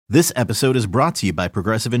This episode is brought to you by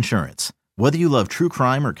Progressive Insurance. Whether you love true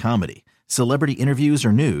crime or comedy, celebrity interviews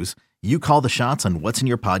or news, you call the shots on what's in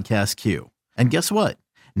your podcast queue. And guess what?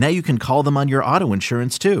 Now you can call them on your auto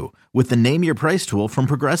insurance too with the Name Your Price tool from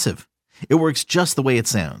Progressive. It works just the way it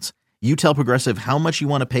sounds. You tell Progressive how much you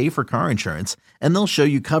want to pay for car insurance, and they'll show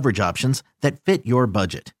you coverage options that fit your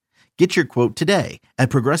budget. Get your quote today at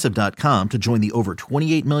Progressive.com to join the over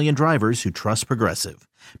 28 million drivers who trust Progressive.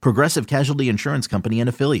 Progressive Casualty Insurance Company and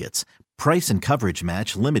Affiliates. Price and coverage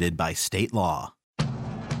match limited by state law.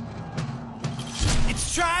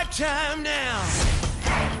 It's drive time now.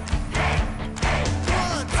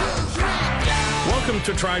 1, 2, 3, go. Welcome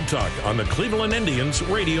to Tribe Talk on the Cleveland Indians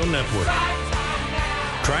Radio Network.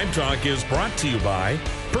 Tribe Talk is brought to you by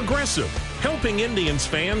Progressive, helping Indians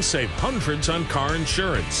fans save hundreds on car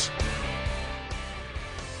insurance.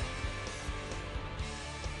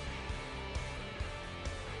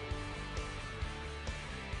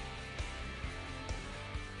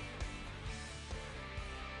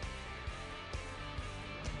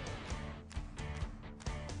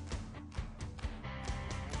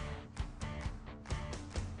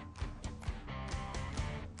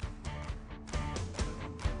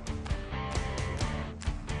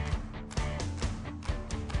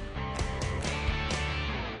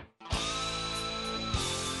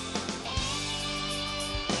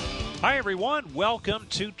 Hi, everyone. Welcome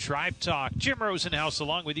to Tribe Talk. Jim Rosenhaus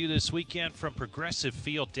along with you this weekend from Progressive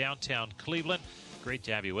Field, downtown Cleveland. Great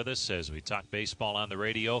to have you with us as we talk baseball on the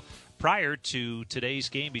radio prior to today's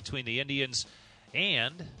game between the Indians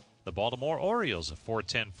and the Baltimore Orioles. A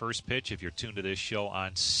 4:10 first pitch if you're tuned to this show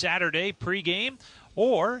on Saturday pregame,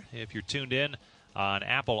 or if you're tuned in on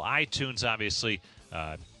Apple iTunes, obviously you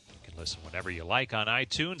can listen whenever you like on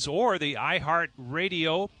iTunes or the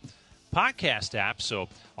iHeartRadio podcast app, so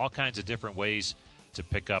all kinds of different ways to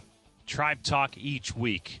pick up Tribe Talk each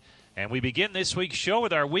week. And we begin this week's show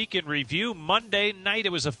with our week in review. Monday night,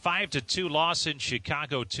 it was a 5-2 loss in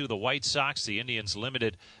Chicago to the White Sox. The Indians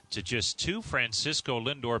limited to just 2 Francisco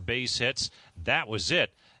Lindor base hits. That was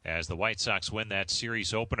it, as the White Sox win that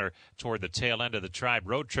series opener toward the tail end of the Tribe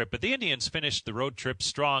road trip. But the Indians finished the road trip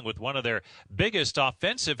strong with one of their biggest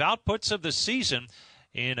offensive outputs of the season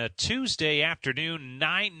in a Tuesday afternoon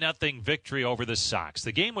 9-0 victory over the Sox.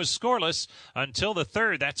 The game was scoreless until the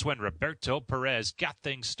third. That's when Roberto Perez got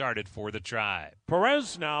things started for the Tribe.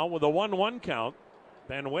 Perez now with a 1-1 count.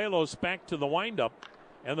 Banuelos back to the windup,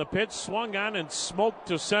 and the pitch swung on and smoked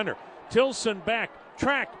to center. Tilson back,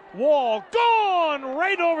 track, wall, gone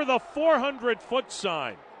right over the 400-foot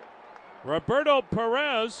sign. Roberto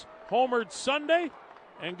Perez homered Sunday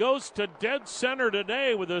and goes to dead center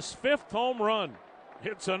today with his 5th home run.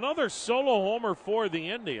 It's another solo homer for the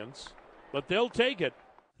Indians, but they'll take it.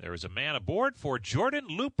 There is a man aboard for Jordan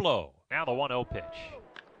Luplow. Now the 1-0 pitch.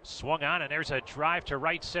 Swung on, and there's a drive to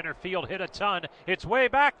right center field. Hit a ton. It's way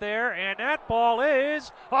back there, and that ball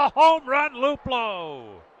is a home run,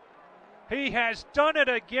 Luplow. He has done it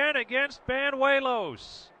again against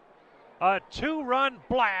Banuelos. A 2-run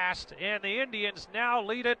blast, and the Indians now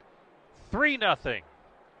lead it 3-0.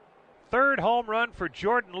 Third home run for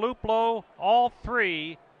Jordan Luplow. All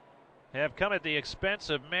 3 have come at the expense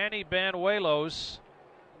of Manny Banuelos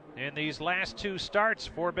in these last 2 starts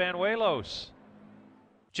for Banuelos.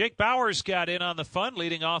 Jake Bauers got in on the fun,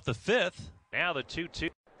 leading off the 5th. Now the 2-2.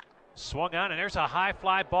 Swung on, and there's a high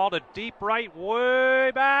fly ball to deep right,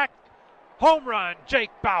 way back. Home run,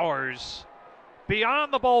 Jake Bauers.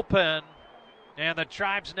 Beyond the bullpen, and the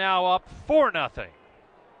Tribe's now up 4-0.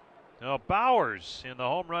 Now Bauers in the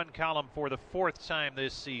home run column for the 4th time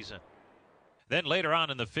this season. Then later on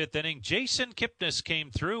in the 5th inning, Jason Kipnis came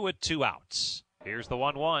through with 2 outs. Here's the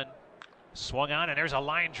 1-1. Swung on, and there's a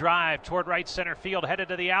line drive toward right center field, headed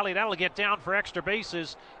to the alley. That'll get down for extra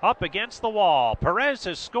bases, up against the wall. Perez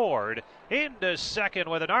has scored into second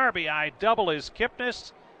with an RBI double is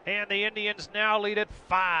Kipnis, and the Indians now lead it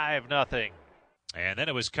 5-0. And then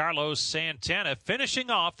it was Carlos Santana finishing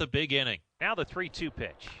off the big inning. Now the 3-2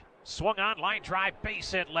 pitch. Swung on, line drive,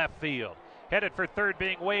 base hit left field. Headed for third,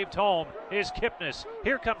 being waved home is Kipnis.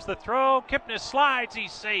 Here comes the throw. Kipnis slides,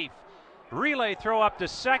 he's safe. Relay throw up to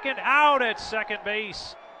second. Out at second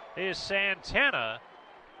base is Santana.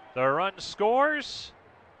 The run scores.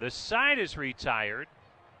 The side is retired,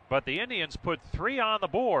 but the Indians put 3 on the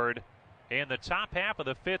board in the top half of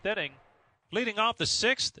the 5th inning. Leading off the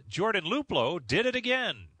 6th, Jordan Luplow did it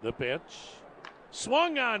again. The pitch.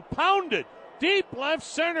 Swung on, pounded. Deep left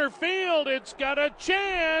center field. It's got a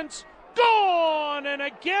chance. Gone! And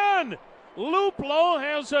again, Luplow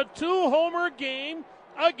has a 2-homer game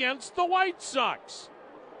against the White Sox.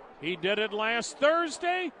 He did it last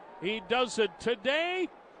Thursday. He does it today.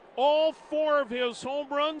 All 4 of his home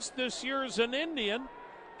runs this year as an Indian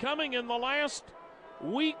coming in the last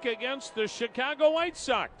week against the Chicago White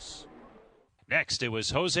Sox. Next, it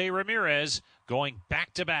was Jose Ramirez going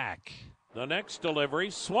back-to-back. The next delivery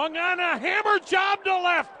swung on, a hammer job to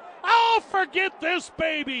left. Oh, forget this,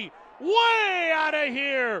 baby. Way out of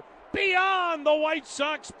here. Beyond the White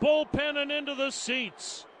Sox bullpen and into the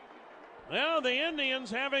seats. Well, the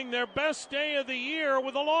Indians having their best day of the year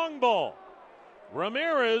with a long ball.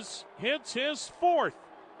 Ramirez hits his 4th,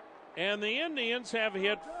 and the Indians have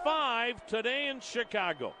hit 5 today in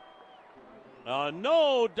Chicago.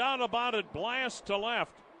 No doubt about it, blast to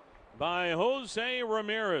left by Jose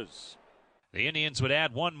Ramirez. The Indians would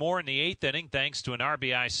add one more in the 8th inning thanks to an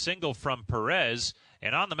RBI single from Perez.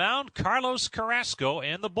 And on the mound, Carlos Carrasco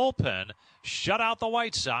and the bullpen shut out the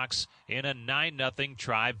White Sox in a 9-0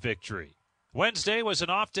 Tribe victory. Wednesday was an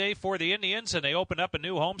off day for the Indians, and they opened up a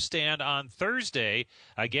new homestand on Thursday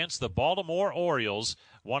against the Baltimore Orioles,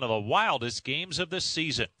 one of the wildest games of the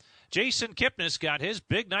season. Jason Kipnis got his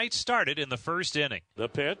big night started in the 1st inning. The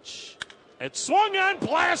pitch. It swung on,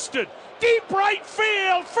 blasted. Deep right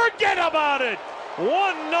field. Forget about it.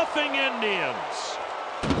 1-0 Indians.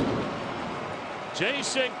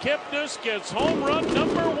 Jason Kipnis gets home run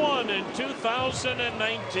number 1 in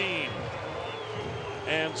 2019.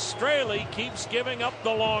 And Straley keeps giving up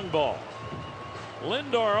the long ball.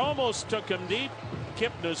 Lindor almost took him deep.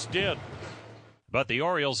 Kipnis did. But the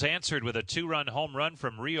Orioles answered with a 2-run home run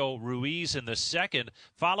from Rio Ruiz in the 2nd,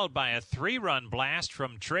 followed by a 3-run blast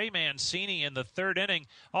from Trey Mancini in the 3rd inning.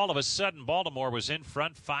 All of a sudden, Baltimore was in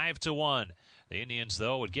front 5-1. The Indians,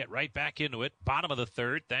 though, would get right back into it, bottom of the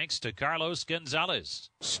 3rd, thanks to Carlos Gonzalez.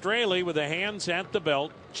 Straley with the hands at the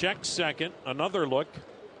belt, checks second, another look,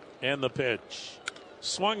 and the pitch.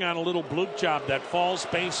 Swung on a little bloop job that falls,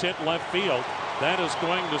 base hit left field. That is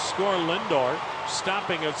going to score Lindor.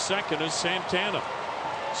 Stopping at second is Santana.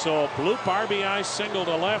 So a bloop RBI single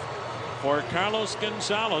to left for Carlos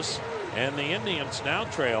Gonzalez. And the Indians now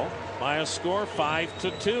trail by a score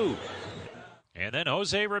 5-2. And then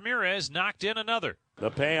Jose Ramirez knocked in another. The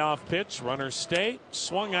payoff pitch, runners stay.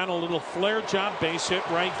 Swung on a little flare job, base hit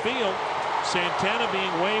right field. Santana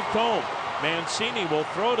being waved home. Mancini will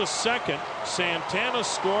throw to second. Santana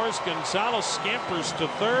scores. Gonzalez scampers to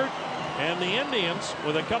third. And the Indians,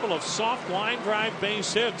 with a couple of soft line drive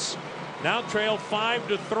base hits, now trail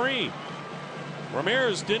 5-3.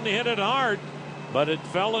 Ramirez didn't hit it hard, but it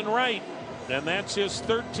fell in right. And that's his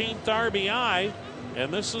 13th RBI.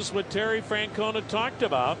 And this is what Terry Francona talked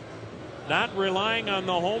about. Not relying on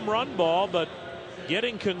the home run ball, but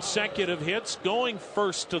getting consecutive hits, going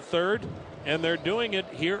 1st to 3rd. And they're doing it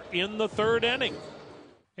here in the 3rd inning.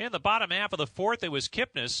 In the bottom half of the 4th, it was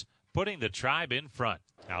Kipnis putting the Tribe in front.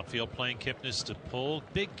 Outfield playing Kipnis to pull.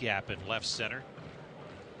 Big gap in left center.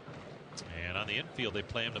 And on the infield, they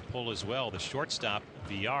play him to pull as well. The shortstop,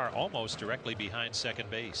 VR, almost directly behind second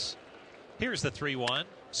base. Here's the 3-1.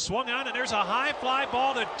 Swung on, and there's a high fly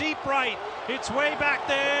ball to deep right. It's way back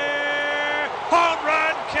there. Home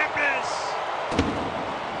run, Kipnis.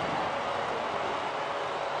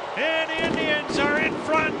 And the Indians are in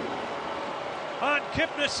front on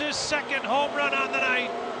Kipnis' 2nd home run on the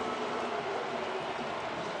night.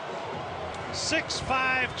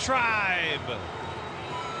 6-5 Tribe.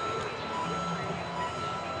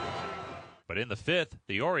 But in the 5th,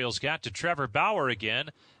 the Orioles got to Trevor Bauer again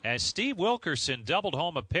as Steve Wilkerson doubled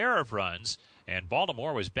home a pair of runs, and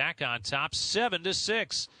Baltimore was back on top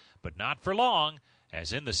 7-6. But not for long,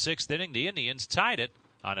 as in the 6th inning, the Indians tied it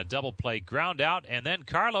on a double play ground out, and then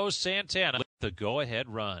Carlos Santana with the go-ahead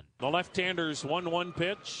run. The left-hander's 1-1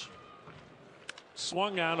 pitch.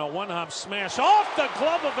 Swung on a one-hop smash off the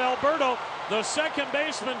glove of Alberto. The second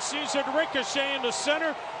baseman sees it ricochet into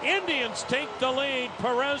center. Indians take the lead.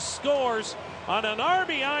 Perez scores on an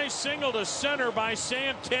RBI single to center by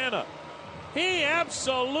Santana. He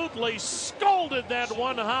absolutely scolded that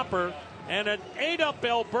one-hopper, and it ate up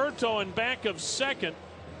Alberto in back of second.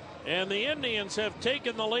 And the Indians have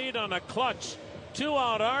taken the lead on a clutch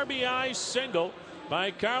 2-out RBI single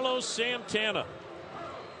by Carlos Santana.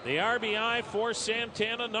 The RBI for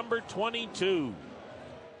Santana, number 22.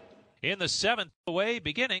 In the 7th away,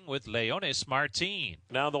 beginning with Leonis Martin.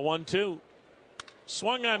 Now the 1-2.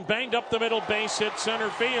 Swung on, banged up the middle, base hit center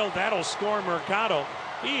field. That'll score Mercado.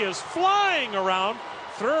 He is flying around.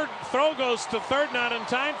 Throw goes to third, not in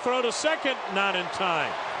time. Throw to second, not in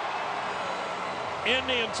time.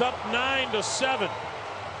 Indians up 9-7.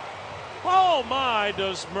 Oh my,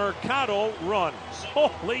 does Mercado run.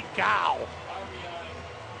 Holy cow.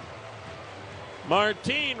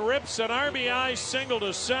 Martin rips an RBI single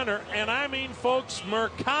to center, and I mean, folks,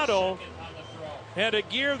 Mercado had a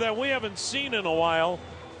gear that we haven't seen in a while,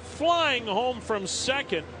 flying home from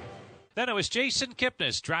second. Then it was Jason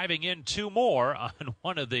Kipnis driving in 2 more on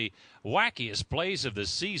one of the wackiest plays of the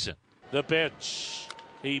season. The pitch.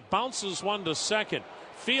 He bounces one to second.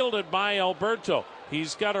 Fielded by Alberto.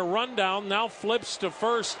 He's got a rundown, now flips to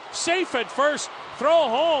first. Safe at first. Throw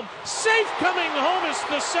home. Safe coming home is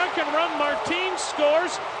the second run. Martin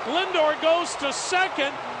scores. Lindor goes to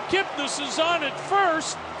second. Kipnis is on at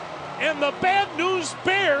first. And the Bad News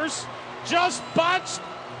Bears just botched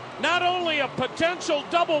not only a potential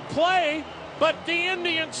double play, but the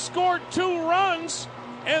Indians scored 2 runs,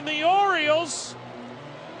 and the Orioles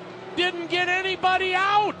didn't get anybody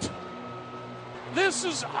out. This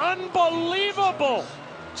is unbelievable.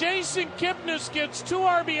 Jason Kipnis gets 2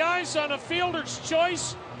 RBIs on a fielder's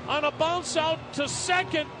choice on a bounce out to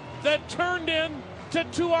second that turned into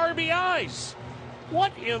 2 RBIs.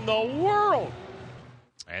 What in the world?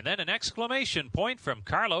 And then an exclamation point from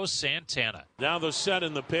Carlos Santana. Now the set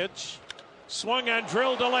in the pitch. Swung on,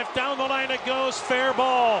 drilled to left, down the line it goes, fair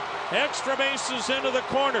ball. Extra bases into the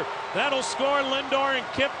corner. That'll score Lindor and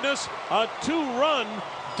Kipnis. A 2-run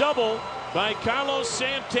double by Carlos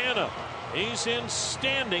Santana. He's in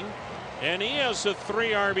standing, and he has a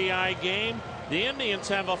 3 RBI game. The Indians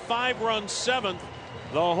have a 5-run 7th.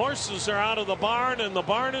 The horses are out of the barn, and the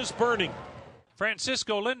barn is burning.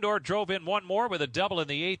 Francisco Lindor drove in 1 more with a double in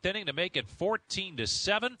the 8th inning to make it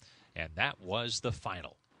 14-7, and that was the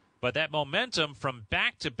final. But that momentum from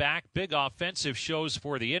back-to-back big offensive shows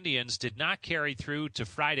for the Indians did not carry through to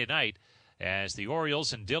Friday night as the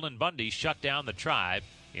Orioles and Dylan Bundy shut down the Tribe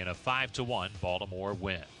in a 5-1 Baltimore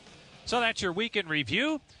win. So that's your weekend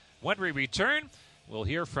review. When we return, we'll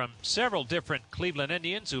hear from several different Cleveland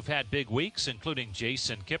Indians who've had big weeks, including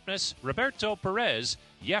Jason Kipnis, Roberto Perez,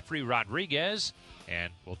 Jeffrey Rodriguez,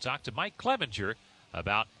 and we'll talk to Mike Clevenger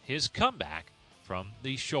about his comeback from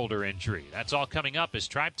the shoulder injury. That's all coming up as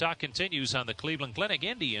Tribe Talk continues on the Cleveland Clinic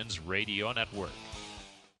Indians Radio Network.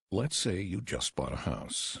 Let's say you just bought a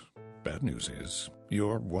house. Bad news is,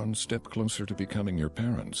 you're one step closer to becoming your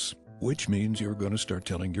parents, which means you're going to start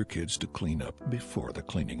telling your kids to clean up before the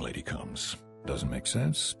cleaning lady comes. Doesn't make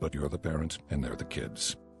sense, but you're the parent and they're the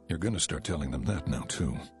kids. You're going to start telling them that now,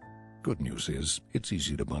 too. Good news is, it's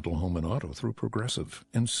easy to bundle home and auto through Progressive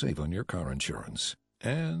and save on your car insurance.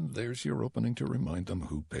 And there's your opening to remind them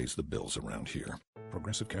who pays the bills around here.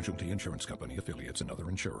 Progressive Casualty Insurance Company, affiliates, and other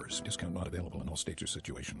insurers. Discount not available in all states or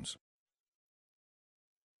situations.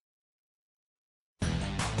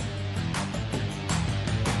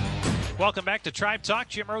 Welcome back to Tribe Talk.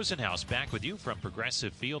 Jim Rosenhaus back with you from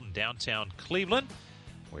Progressive Field in downtown Cleveland,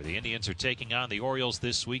 where the Indians are taking on the Orioles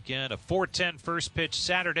this weekend. A 4:10 first pitch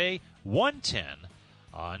Saturday, 1:10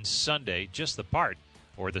 on Sunday. Just the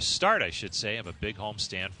start, I should say, of a big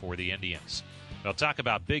homestand for the Indians. We'll talk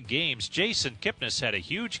about big games. Jason Kipnis had a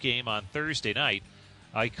huge game on Thursday night.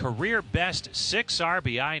 A career-best 6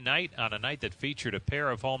 RBI night on a night that featured a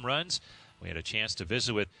pair of home runs. We had a chance to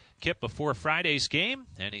visit with Kip before Friday's game,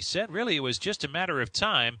 and he said really it was just a matter of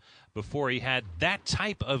time before he had that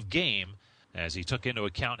type of game as he took into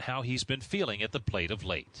account how he's been feeling at the plate of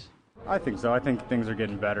late. I think so. I think things are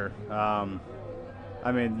getting better.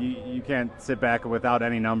 I mean, you can't sit back without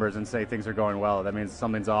any numbers and say things are going well. That means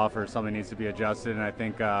something's off or something needs to be adjusted, and I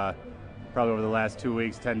think probably over the last 2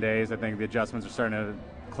 weeks, 10 days, I think the adjustments are starting to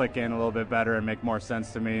click in a little bit better and make more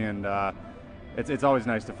sense to me, and it's always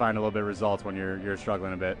nice to find a little bit of results when you're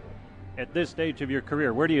struggling a bit. At this stage of your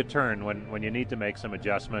career, where do you turn when you need to make some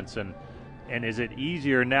adjustments, and is it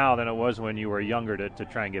easier now than it was when you were younger to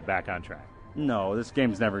try and get back on track? No, this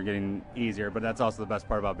game's never getting easier, but that's also the best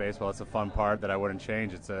part about baseball. It's a fun part that I wouldn't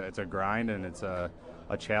change. It's a grind, and it's a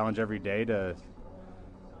challenge every day to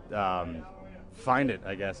find it,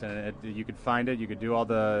 I guess. And you could find it. You could do all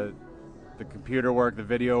the computer work, the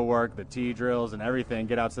video work, the tee drills, and everything.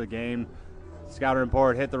 Get out to the game, scout and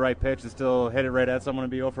report, hit the right pitch, and still hit it right at someone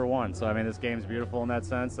and be 0 for 1. So, I mean, this game's beautiful in that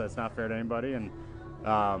sense. That's not fair to anybody. And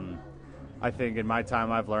I think in my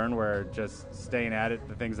time I've learned where just staying at it,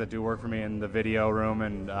 the things that do work for me in the video room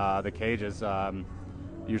and the cages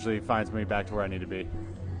usually finds me back to where I need to be.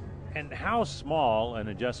 And how small an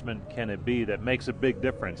adjustment can it be that makes a big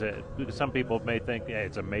difference? Some people may think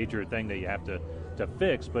it's a major thing that you have to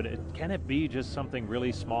fix, but can it be just something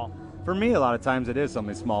really small? For me, a lot of times it is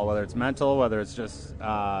something small, whether it's mental, whether it's just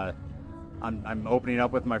I'm opening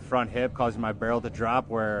up with my front hip, causing my barrel to drop,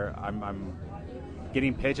 where I'm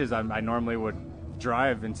getting pitches I normally would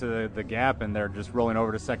drive into the gap, and they're just rolling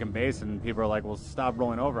over to second base, and people are like, well, stop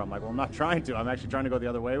rolling over. I'm like, well, I'm not trying to. I'm actually trying to go the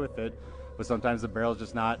other way with it, but sometimes the barrel's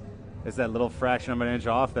just not, it's that little fraction of an inch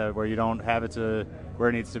off that where you don't have it to where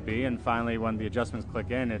it needs to be. And finally, when the adjustments click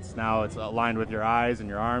in, it's aligned with your eyes and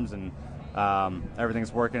your arms, and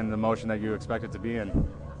everything's working in the motion that you expect it to be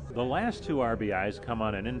in. The last 2 RBIs come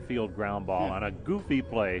on an infield ground ball on a goofy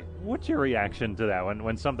play. What's your reaction to that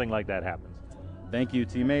when something like that happens? Thank you,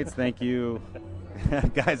 teammates. Thank you,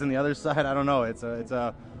 guys on the other side. I don't know. It's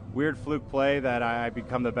a weird fluke play that I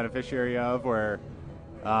become the beneficiary of, where,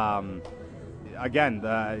 again,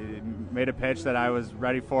 made a pitch that I was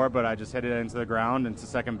ready for, but I just hit it into the ground, into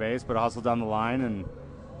second base, but hustled down the line,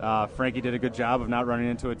 and Frankie did a good job of not running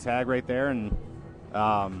into a tag right there, and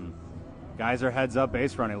guys are heads up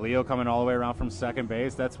base running. Leo coming all the way around from second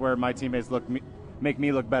base. That's where my teammates make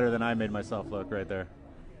me look better than I made myself look right there.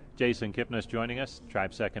 Jason Kipnis joining us,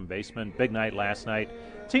 Tribe second baseman. Big night last night.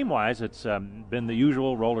 Team-wise, it's been the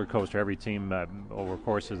usual roller coaster. Every team over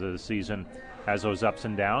courses of the season has those ups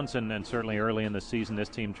and downs, and certainly early in the season, this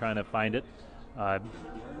team trying to find it.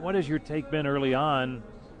 What has your take been early on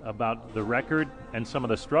about the record and some of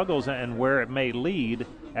the struggles and where it may lead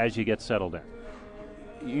as you get settled in?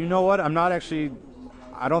 You know what?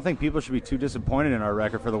 I don't think people should be too disappointed in our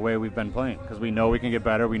record for the way we've been playing, because we know we can get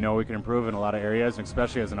better. We know we can improve in a lot of areas, and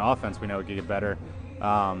especially as an offense, we know we can get better.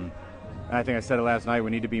 And I think I said it last night,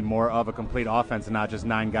 we need to be more of a complete offense and not just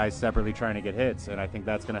 9 guys separately trying to get hits. And I think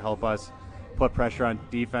that's going to help us put pressure on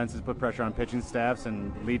defenses, put pressure on pitching staffs,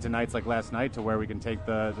 and lead to nights like last night to where we can take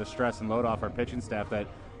the stress and load off our pitching staff that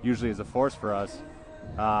usually is a force for us.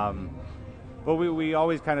 But we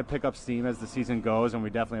always kind of pick up steam as the season goes, and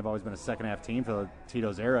we definitely have always been a second-half team for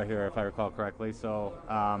Tito's era here, if I recall correctly. So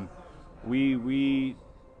we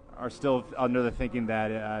are still under the thinking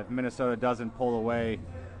that if Minnesota doesn't pull away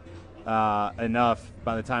enough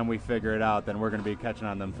by the time we figure it out, then we're going to be catching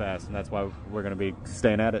on them fast, and that's why we're going to be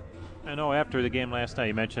staying at it. I know after the game last night,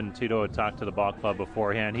 you mentioned Tito had talked to the ball club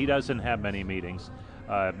beforehand. He doesn't have many meetings.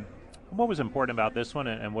 What was important about this one,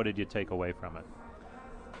 and what did you take away from it?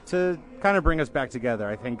 To kind of bring us back together.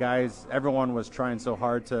 I think, guys, everyone was trying so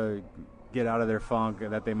hard to get out of their funk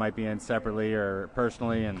that they might be in separately or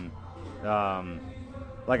personally, and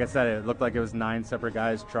like I said, it looked like it was 9 separate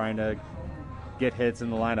guys trying to get hits in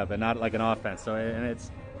the lineup and not like an offense. So, and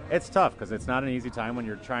it's tough because it's not an easy time when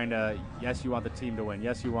you're trying to, yes, you want the team to win,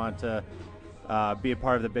 yes, you want to be a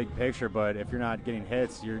part of the big picture, but if you're not getting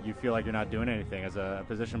hits, you feel like you're not doing anything as a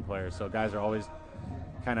position player. So guys are always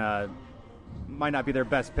kind of, might not be their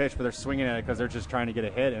best pitch, but they're swinging at it because they're just trying to get a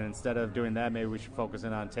hit. And instead of doing that, maybe we should focus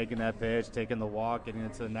in on taking that pitch, taking the walk, getting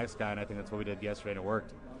it to the next guy. And I think that's what we did yesterday, and it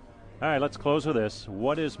worked. All right, let's close with this.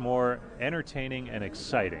 What is more entertaining and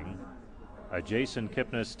exciting, a Jason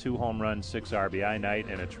Kipnis 2-home run, 6 RBI night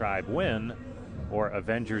and a Tribe win, or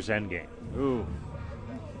Avengers Endgame? Ooh.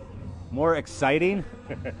 More exciting?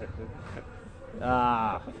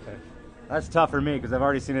 That's tough for me because I've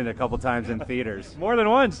already seen it a couple times in theaters. More than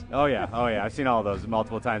once? Oh, yeah. I've seen all of those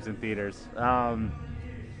multiple times in theaters.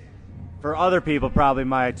 For other people, probably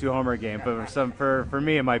my 2-homer game, but for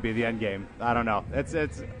me, it might be the end game. I don't know.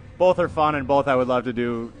 It's both are fun, and both I would love to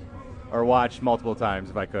do or watch multiple times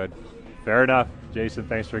if I could. Fair enough. Jason,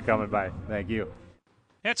 thanks for coming by. Thank you.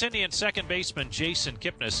 That's Indian second baseman Jason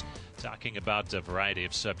Kipnis talking about a variety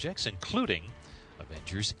of subjects, including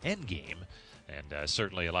Avengers Endgame. And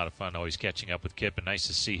certainly a lot of fun always catching up with Kip, and nice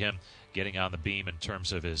to see him getting on the beam in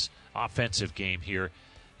terms of his offensive game here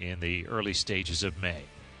in the early stages of May.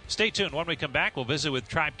 Stay tuned. When we come back, we'll visit with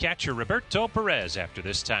Tribe catcher Roberto Perez after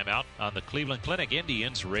this timeout on the Cleveland Clinic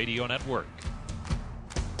Indians Radio Network.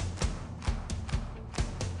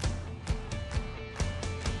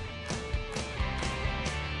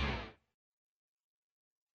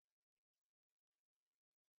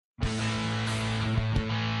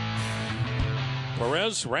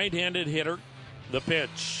 Perez, right-handed hitter. The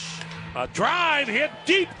pitch. A drive hit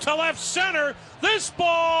deep to left center. This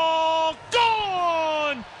ball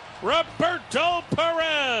gone! Roberto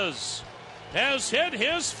Perez has hit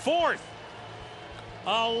his 4th.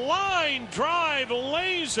 A line drive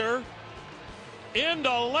laser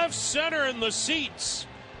into left center in the seats.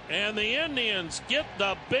 And the Indians get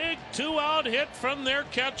the big 2-out hit from their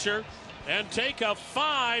catcher and take a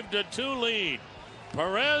 5-2 lead.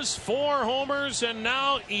 Perez, 4 homers, and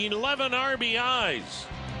now 11 RBIs.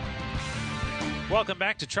 Welcome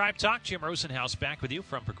back to Tribe Talk. Jim Rosenhaus back with you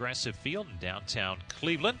from Progressive Field in downtown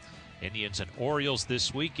Cleveland. Indians and Orioles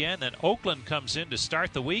this weekend. Then Oakland comes in to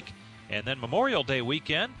start the week. And then Memorial Day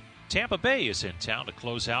weekend, Tampa Bay is in town to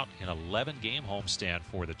close out an 11-game homestand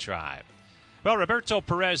for the Tribe. Well, Roberto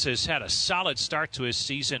Perez has had a solid start to his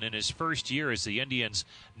season in his first year as the Indians'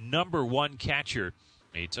 #1 catcher.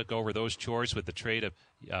 He took over those chores with the trade of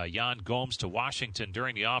Jan Gomes to Washington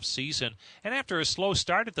during the offseason. And after a slow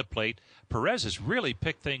start at the plate, Perez has really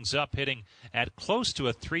picked things up, hitting at close to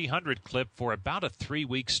a 300 clip for about a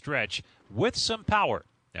 3-week stretch with some power.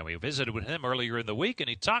 And we visited with him earlier in the week, and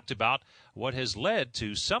he talked about what has led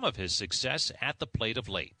to some of his success at the plate of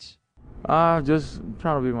late. Just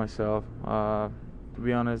trying to be myself. To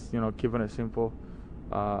be honest, keeping it simple.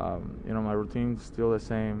 My routine's still the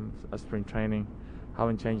same as spring training.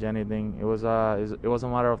 Haven't changed anything. It was a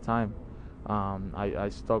matter of time. I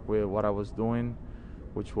stuck with what I was doing,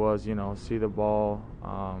 which was see the ball,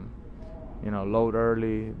 load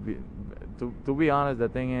early. To be honest, the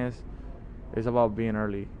thing is, it's about being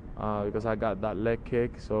early because I got that leg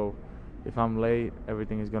kick. So if I'm late,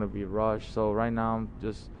 everything is gonna be rushed. So right now I'm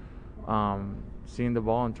just seeing the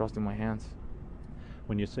ball and trusting my hands.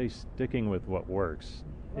 When you say sticking with what works,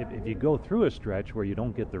 if you go through a stretch where you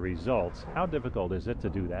don't get the results, how difficult is it to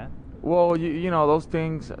do that? Well, those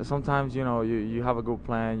things, sometimes, you have a good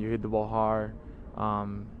plan, you hit the ball hard,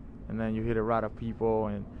 and then you hit it right at people.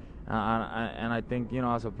 And I think,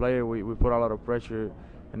 as a player, we put a lot of pressure,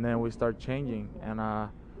 and then we start changing. And, I'm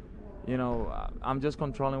just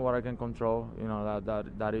controlling what I can control,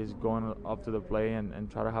 that is going up to the plate and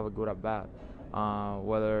try to have a good at-bat.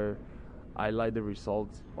 Whether I like the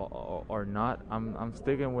results or not, I'm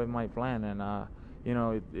sticking with my plan, and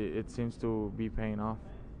it seems to be paying off.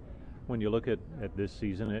 When you look at this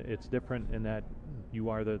season, it's different in that you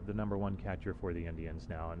are the number one catcher for the Indians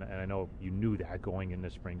now, and I know you knew that going into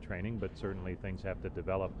spring training, but certainly things have to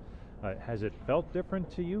develop. Has it felt different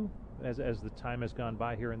to you as the time has gone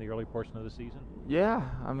by here in the early portion of the season? Yeah,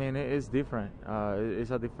 I mean, it's different.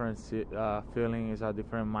 It's a different feeling. It's a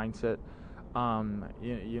different mindset.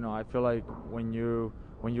 I feel like when you're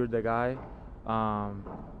the guy,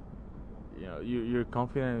 you're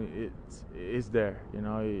confident. It's there.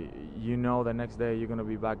 The next day you're gonna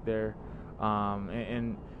be back there,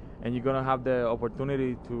 and you're gonna have the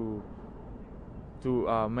opportunity to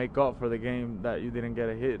make up for the game that you didn't get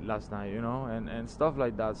a hit last night. And stuff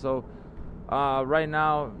like that. So right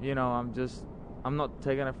now, I'm not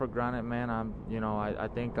taking it for granted, man. I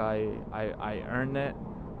think I earned it.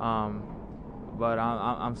 But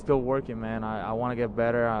I'm still working, man. I want to get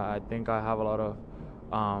better. I think I have a lot of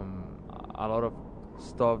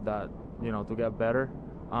stuff that to get better.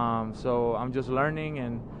 So I'm just learning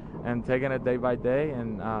and taking it day by day,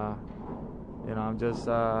 and I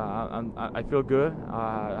feel good.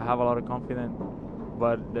 I have a lot of confidence.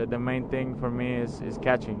 But the main thing for me is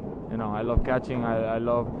catching. I love catching. I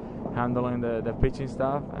love handling the pitching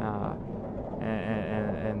stuff,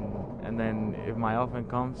 and then if my offense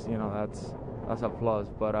comes, that's a plus.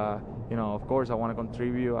 But of course, I want to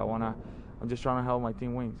contribute. I'm just trying to help my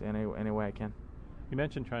team win any way I can. You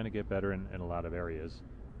mentioned trying to get better in a lot of areas.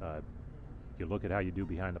 You look at how you do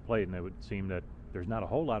behind the plate, and it would seem that there's not a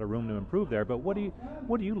whole lot of room to improve there. But what do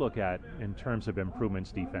you look at in terms of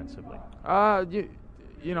improvements defensively?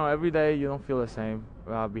 Every day you don't feel the same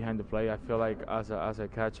behind the plate. I feel like as a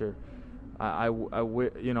catcher,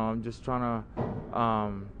 I'm just trying to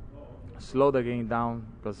slow the game down,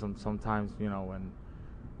 because sometimes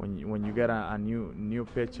when you get a new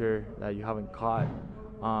pitcher that you haven't caught,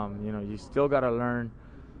 you still gotta learn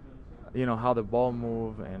how the ball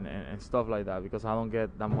move and stuff like that, because I don't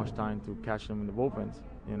get that much time to catch them in the bullpens.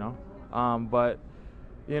 But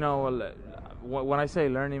when I say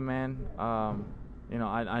learning, man,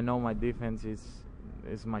 I know my defense is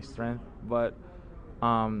my strength, but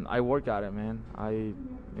I work at it, man. I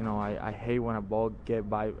hate when a ball get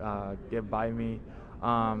by me.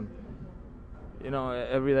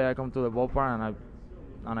 Every day I come to the ballpark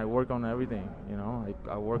and I work on everything.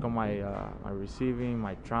 I work on my receiving,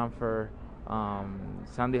 my transfer.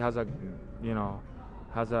 Sandy has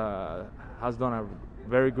done a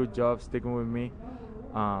very good job sticking with me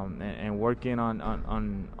and working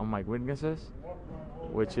on my weaknesses,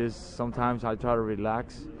 which is sometimes I try to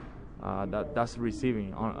relax. That's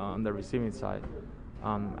receiving on the receiving side.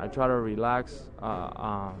 I try to relax,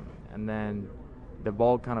 and then the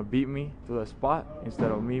ball kind of beat me to the spot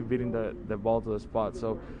instead of me beating the ball to the spot.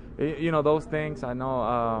 So, those things I know.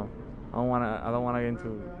 I don't want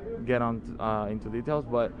to get into details,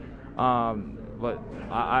 but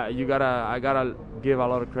I gotta give a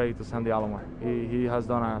lot of credit to Sandy Alomar. He has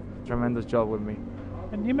done a tremendous job with me.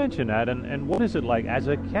 And you mentioned that, and what is it like as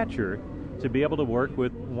a catcher to be able to work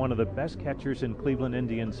with one of the best catchers in Cleveland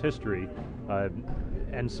Indians history,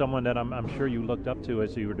 and someone that I'm sure you looked up to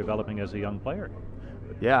as you were developing as a young player?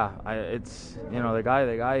 Yeah, it's the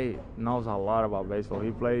guy knows a lot about baseball.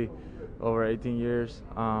 He played over 18 years,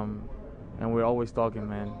 and we're always talking,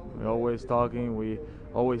 man. We're always talking. We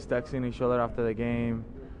always texting each other after the game.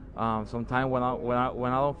 Sometimes when I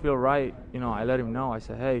don't feel right, I let him know. I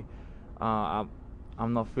say, hey,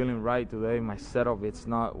 I'm not feeling right today. My setup, it's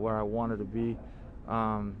not where I wanted to be.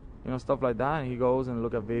 Stuff like that. And he goes and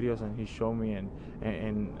look at videos and he show me, and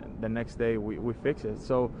the next day we fix it.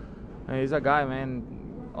 So he's a guy,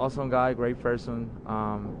 man, awesome guy, great person,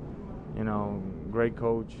 great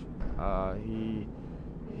coach.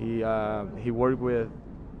 He worked with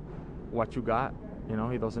what you got.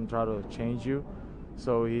 He doesn't try to change you.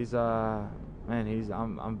 So he's man. It's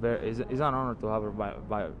an honor to have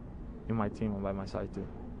her in my team and by my side too.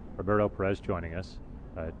 Roberto Perez joining us.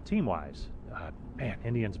 Team-wise,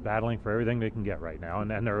 Indians battling for everything they can get right now, and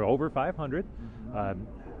they're over 500.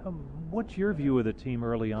 What's your view of the team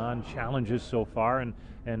early on? Challenges so far,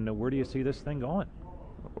 and where do you see this thing going?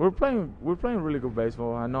 We're playing really good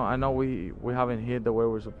baseball. I know we haven't hit the way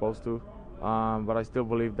we're supposed to, but I still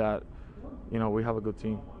believe that we have a good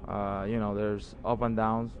team. There's up and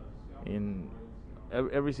downs in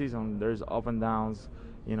every season. There's up and downs.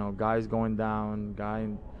 Guys going down,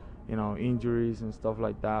 injuries and stuff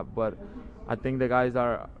like that. But I think the guys that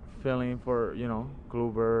are filling for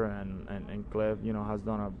Kluber and Cliff, has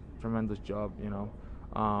done a tremendous job.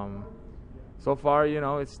 So far,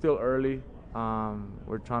 it's still early.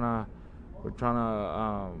 We're trying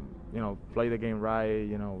to play the game right.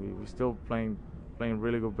 We're still playing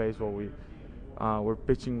really good baseball. We're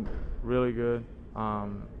pitching really good.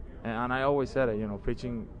 And I always said it.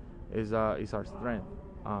 Pitching is our strength.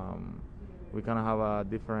 We kind of have a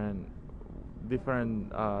different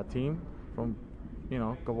team from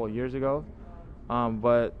a couple of years ago,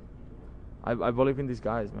 but I believe in these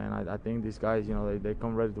guys, man. I think these guys, they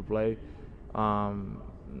come ready to play.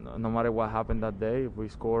 No matter what happened that day, if we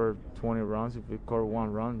score 20 runs, if we score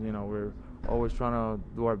 1 run, we're always trying to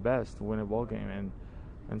do our best to win a ball game,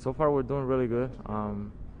 and so far we're doing really good.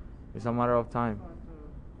 It's a matter of time.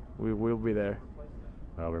 We will be there.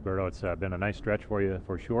 Well, Roberto, it's been a nice stretch for you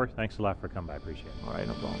for sure. Thanks a lot for coming by. I appreciate it. All right,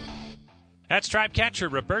 no problem. That's Tribe catcher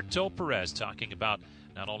Roberto Perez talking about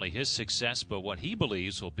not only his success, but what he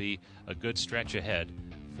believes will be a good stretch ahead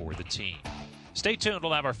for the team. Stay tuned.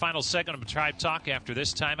 We'll have our final segment of Tribe Talk after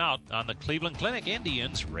this timeout on the Cleveland Clinic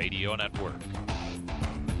Indians Radio Network.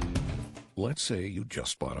 Let's say you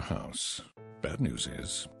just bought a house. Bad news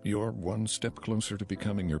is, you're one step closer to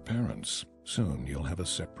becoming your parents. Soon you'll have a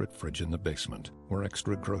separate fridge in the basement where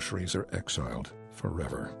extra groceries are exiled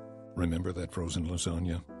forever. Remember that frozen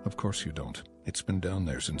lasagna? Of course you don't. It's been down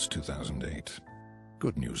there since 2008.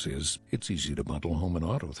 Good news is, it's easy to bundle home and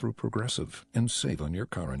auto through Progressive and save on your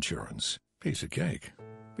car insurance. Piece of cake.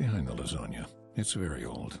 Behind the lasagna, it's very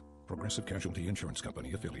old. Progressive Casualty Insurance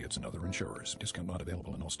Company, affiliates, and other insurers. Discount not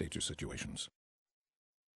available in all states or situations.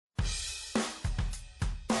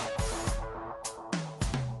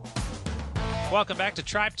 Welcome back to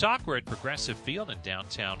Tribe Talk. We're at Progressive Field in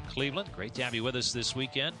downtown Cleveland. Great to have you with us this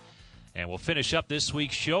weekend. And we'll finish up this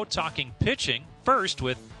week's show talking pitching. First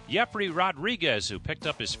with Jeffrey Rodriguez, who picked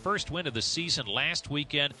up his first win of the season last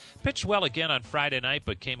weekend. Pitched well again on Friday night,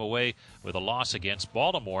 but came away with a loss against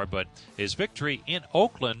Baltimore. But his victory in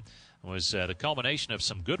Oakland was the culmination of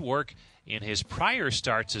some good work in his prior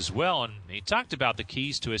starts as well. And he talked about the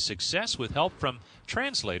keys to his success with help from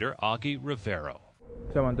translator Augie Rivero.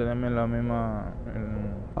 Stay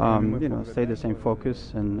the same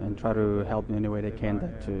focus and try to help in any way they can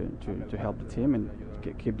to help the team and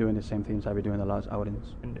keep doing the same things I've been doing the last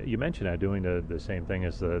outings. And you mentioned doing the same thing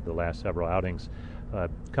as the last several outings.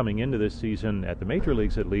 Coming into this season, at the major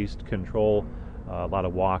leagues at least, control a lot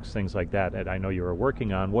of walks, things like that. And I know you were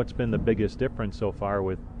working on. What's been the biggest difference so far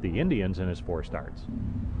with the Indians in his 4 starts?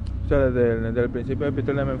 This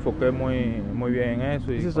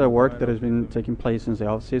is a work that has been taking place since the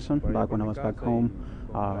off-season. Back when I was back home,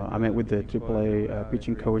 I met with the AAA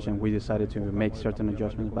pitching coach, and we decided to make certain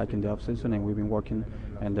adjustments back in the off-season, and we've been working,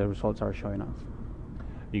 and the results are showing us.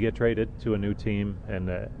 You get traded to a new team, and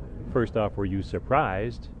first off, were you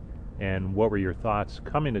surprised? And what were your thoughts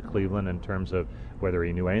coming to Cleveland in terms of whether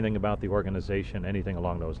he knew anything about the organization, anything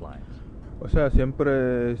along those lines? At the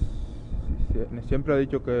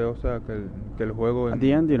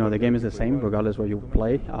end, the game is the same regardless where you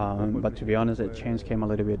play. But to be honest, the change came a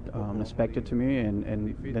little bit unexpected to me,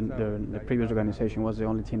 and then the previous organization was the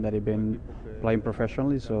only team that had been playing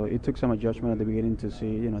professionally. So it took some adjustment at the beginning to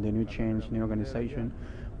see, the new change, new organization.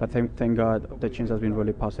 But thank God the change has been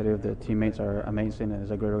really positive. The teammates are amazing, and it's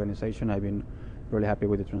a great organization. I've been really happy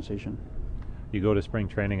with the transition. You go to spring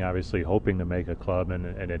training, obviously, hoping to make a club, and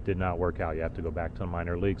it did not work out. You have to go back to the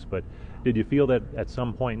minor leagues. But did you feel that at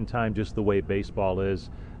some point in time, just the way baseball is,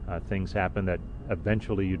 things happen that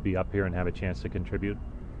eventually you'd be up here and have a chance to contribute?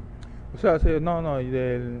 O sea, y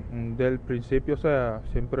del principio, o sea,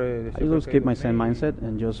 siempre. I always keep my same mindset,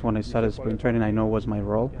 and just when I started spring training, I know what's my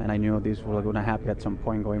role, and I knew this was going to happen at some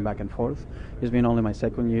point, going back and forth. It's been only my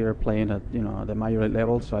second year playing at the major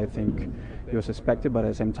level, so I think it was expected. But at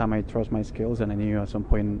the same time, I trust my skills, and I knew at some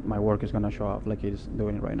point my work is going to show up like it's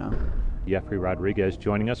doing it right now. Jeffrey Rodriguez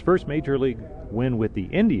joining us. First major league win with the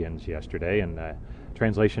Indians yesterday, and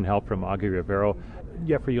translation help from Augie Rivero.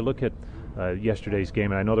 Jeffrey, you look at yesterday's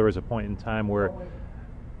game, and I know there was a point in time where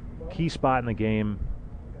key spot in the game,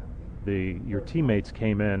 your teammates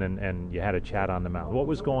came in and you had a chat on the mound. What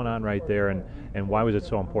was going on right there, and why was it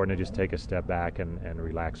so important to just take a step back and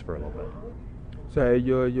relax for a little bit? O sea,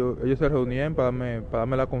 ellos se reunían para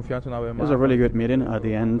darme la confianza una vez más. It was a really good meeting at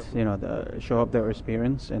the end, show up their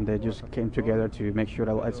experience, and they just came together to make sure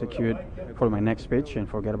I will execute for my next pitch and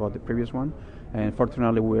forget about the previous one. And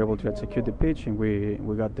fortunately, we were able to execute the pitch, and we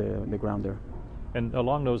got the ground there. And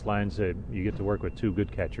along those lines, you get to work with two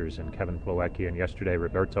good catchers, and Kevin Plawecki, and yesterday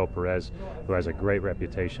Roberto Perez, who has a great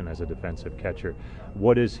reputation as a defensive catcher.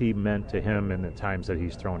 What has he meant to him in the times that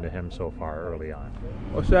he's thrown to him so far early on?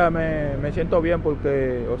 O sea, me siento bien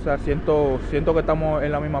porque, o sea, siento que estamos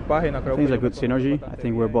en la misma página. I think it's a good synergy. I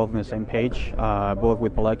think we're both on the same page, both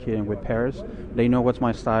with Plawecki and with Perez. They know what's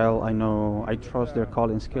my style. I trust their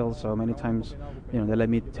calling skills. So many times, they let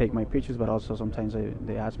me take my pitches, but also sometimes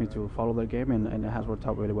they ask me to follow their game, and it has worked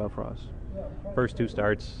out really well for us. First two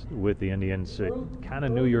starts with the Indians, kind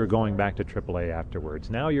of knew you were going back to AAA afterwards.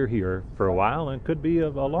 Now you're here for a while, and it could be a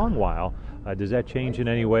long while. Does that change in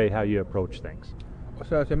any way how you approach things? O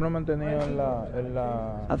sea, siempre me he mantenido en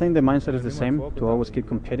la. I think the mindset is the same, to always keep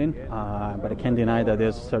competing, but I can't deny that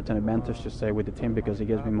there's a certain advantage to stay with the team because it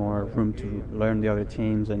gives me more room to learn the other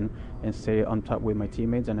teams and stay on top with my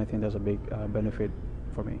teammates, and I think that's a big benefit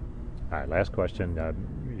for me. All right, last question.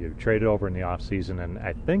 You traded over in the offseason, and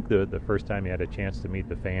I think the first time you had a chance to meet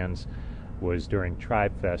the fans was during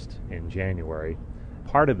Tribe Fest in January.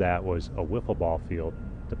 Part of that was a wiffle ball field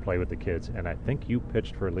to play with the kids, and I think you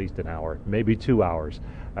pitched for at least an hour, maybe 2 hours.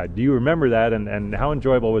 Do you remember that, and how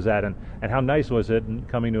enjoyable was that, and how nice was it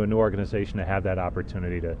coming to a new organization to have that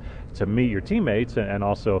opportunity to meet your teammates and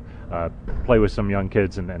also play with some young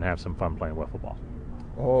kids and have some fun playing wiffle ball?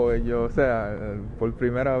 Por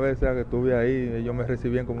primera vez que estuve ahí, ellos me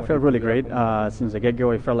recibían como. I felt really great. Since the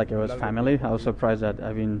get-go, I felt like it was family. I was surprised that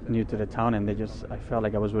I've been new to the town, and I felt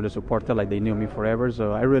like I was really supported, like they knew me forever.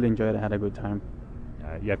 So I really enjoyed it. I had a good time.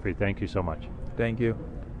 Jeffrey, thank you so much. Thank you.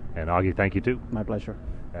 And Augie, thank you too. My pleasure.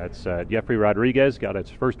 That's Jeffrey Rodriguez, got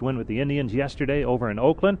its first win with the Indians yesterday over in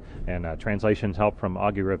Oakland, and translations help from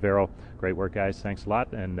Augie Rivero. Great work, guys. Thanks a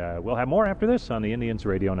lot, and we'll have more after this on the Indians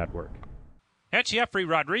Radio Network. That's Jeffrey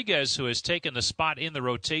Rodriguez, who has taken the spot in the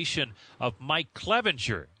rotation of Mike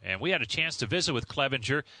Clevenger. And we had a chance to visit with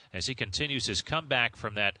Clevenger as he continues his comeback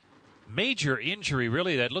from that major injury,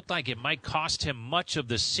 really, that looked like it might cost him much of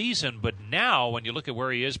the season. But now, when you look at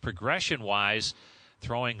where he is progression-wise,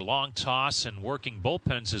 throwing long toss and working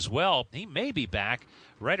bullpens as well, he may be back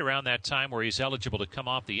right around that time where he's eligible to come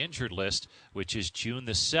off the injured list, which is June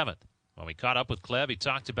the 7th. When we caught up with Clev, he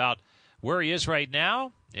talked about where he is right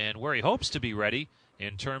now and where he hopes to be ready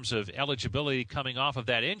in terms of eligibility coming off of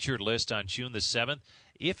that injured list on June the 7th,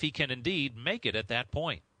 if he can indeed make it at that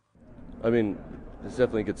point. I mean, it's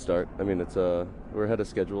definitely a good start. I mean, we're ahead of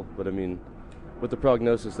schedule, but I mean, with the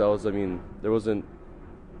prognosis, there wasn't,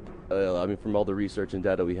 from all the research and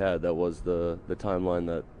data we had, that was the timeline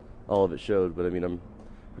that all of it showed. But I mean, I'm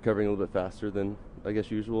recovering a little bit faster than I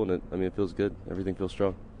guess usual, and it feels good. Everything feels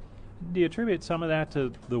strong. Do you attribute some of that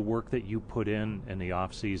to the work that you put in the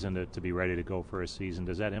off season to be ready to go for a season?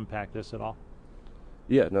 Does that impact this at all?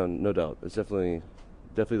 Yeah, no doubt. It's definitely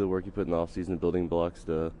the work you put in the off season, the building blocks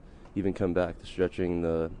to even come back, the stretching,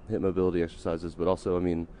 the hip mobility exercises, but also,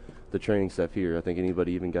 the training stuff here. I think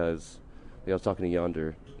anybody, even guys, I was talking to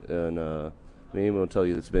Yonder, and anyone will tell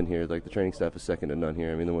you that's been here, like the training staff is second to none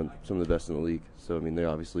here. They're some of the best in the league. So, they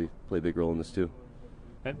obviously play a big role in this too.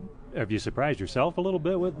 And have you surprised yourself a little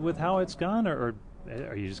bit with how it's gone, or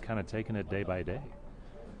are you just kind of taking it day by day?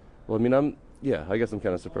 Well, I guess I'm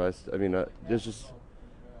kind of surprised. There's just,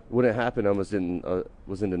 when it happened, I almost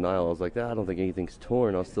was in denial. I was like, I don't think anything's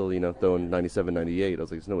torn. I was still, throwing 97, 98. I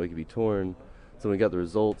was like, there's no way it could be torn. So when we got the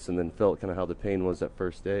results and then felt kind of how the pain was that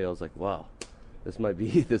first day, I was like, wow, this might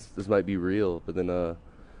be this might be real. But then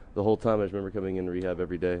the whole time I just remember coming in rehab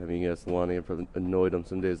every day. Yes, Lonnie, I probably annoyed him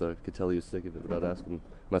some days. I could tell he was sick of it without asking him,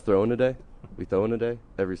 am I throwing today? We throwing today?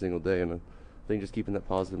 Every single day. And I think just keeping that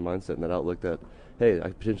positive mindset and that outlook that, hey, I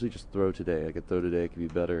potentially just throw today. I could throw today. It could be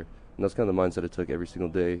better. And that's kind of the mindset I took every single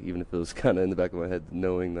day, even if it was kind of in the back of my head,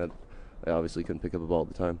 knowing that I obviously couldn't pick up a ball at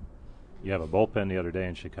the time. You have a bullpen the other day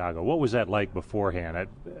in Chicago. What was that like beforehand,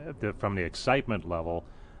 from the excitement level,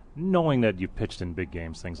 knowing that you pitched in big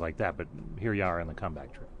games, things like that, but here you are in the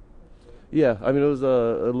comeback trip? Yeah, I mean, it was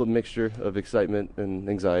a little mixture of excitement and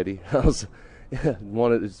anxiety. I was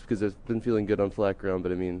wanted because I've been feeling good on flat ground,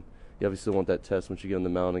 but I mean, you obviously want that test once you get on the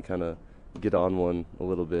mound and kind of get on one a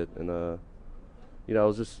little bit. And I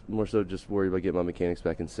was just more so just worried about getting my mechanics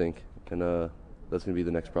back in sync, and that's going to be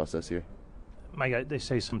the next process here. Mike, they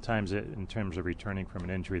say sometimes in terms of returning from an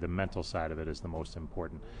injury, the mental side of it is the most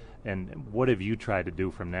important. And what have you tried to do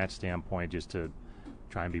from that standpoint, just to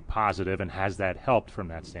try and be positive, and has that helped from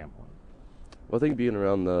that standpoint? Well, I think being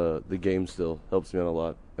around the game still helps me out a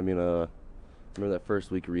lot. I mean, I remember that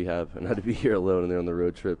first week of rehab, and I had to be here alone, and they're on the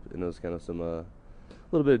road trip, and it was kind of some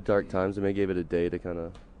little bit of dark times. I mean, I gave it a day to kind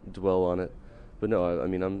of dwell on it. But no, I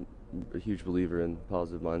mean, I'm a huge believer in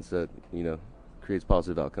positive mindset, creates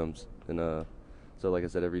positive outcomes. And so like I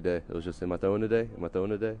said, every day, it was just, am I throwing today? Am I throwing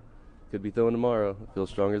today? Could be throwing tomorrow. I feel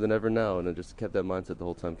stronger than ever now, and I just kept that mindset the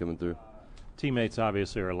whole time coming through. Teammates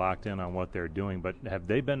obviously are locked in on what they're doing, but have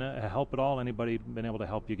they been a help at all? Anybody been able to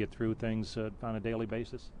help you get through things on a daily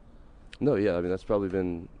basis? No, yeah. I mean, that's probably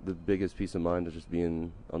been the biggest peace of mind, is just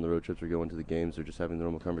being on the road trips or going to the games or just having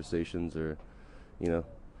normal conversations or,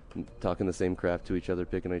 talking the same craft to each other,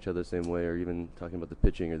 picking each other the same way, or even talking about the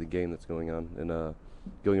pitching or the game that's going on. And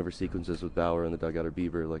going over sequences with Bauer in the dugout or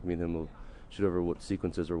Bieber, like me and him will shoot over what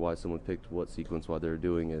sequences or why someone picked what sequence, why they're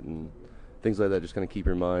doing it, and things like that. Just kind of keep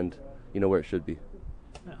your mind, where it should be.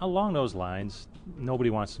 Along those lines, nobody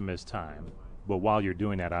wants to miss time. But while you're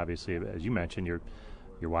doing that, obviously, as you mentioned, you're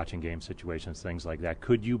watching game situations, things like that.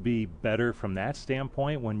 Could you be better from that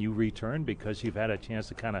standpoint when you return because you've had a chance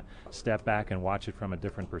to kind of step back and watch it from a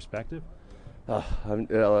different perspective?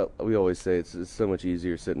 We always say it's so much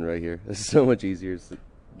easier sitting right here. It's so much easier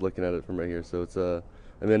looking at it from right here. So it's I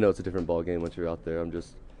know it's a different ball game once you're out there. I'm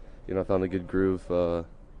just, I found a good groove.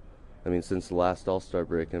 Since the last All-Star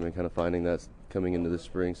break, I've been kind of finding that coming into the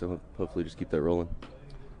spring. So hopefully just keep that rolling.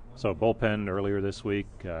 So bullpen earlier this week,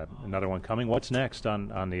 another one coming. What's next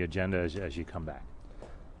on the agenda as you come back?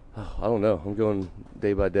 I don't know. I'm going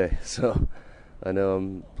day by day. So I know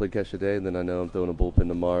I'm playing catch today, and then I know I'm throwing a bullpen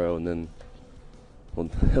tomorrow, and then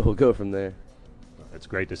we'll go from there. It's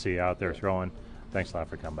great to see you out there throwing. Thanks a lot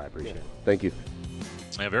for coming by. Appreciate it. Thank you.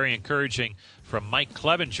 Very encouraging from Mike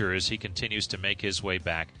Clevenger as he continues to make his way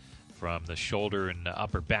back from the shoulder and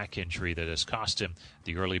upper back injury that has cost him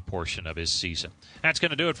the early portion of his season. That's going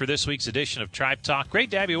to do it for this week's edition of Tribe Talk. Great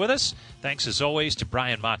to have you with us. Thanks as always to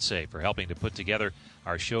Brian Motze for helping to put together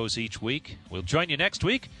our shows each week. We'll join you next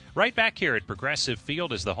week right back here at Progressive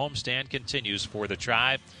Field as the homestand continues for the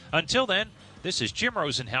Tribe. Until then, this is Jim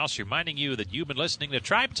Rosenhaus reminding you that you've been listening to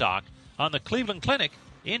Tribe Talk on the Cleveland Clinic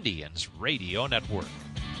Indians Radio Network.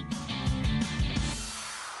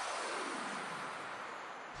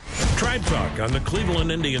 Tribe Talk on the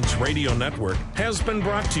Cleveland Indians Radio Network has been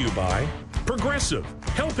brought to you by Progressive,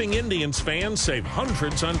 helping Indians fans save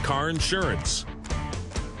hundreds on car insurance.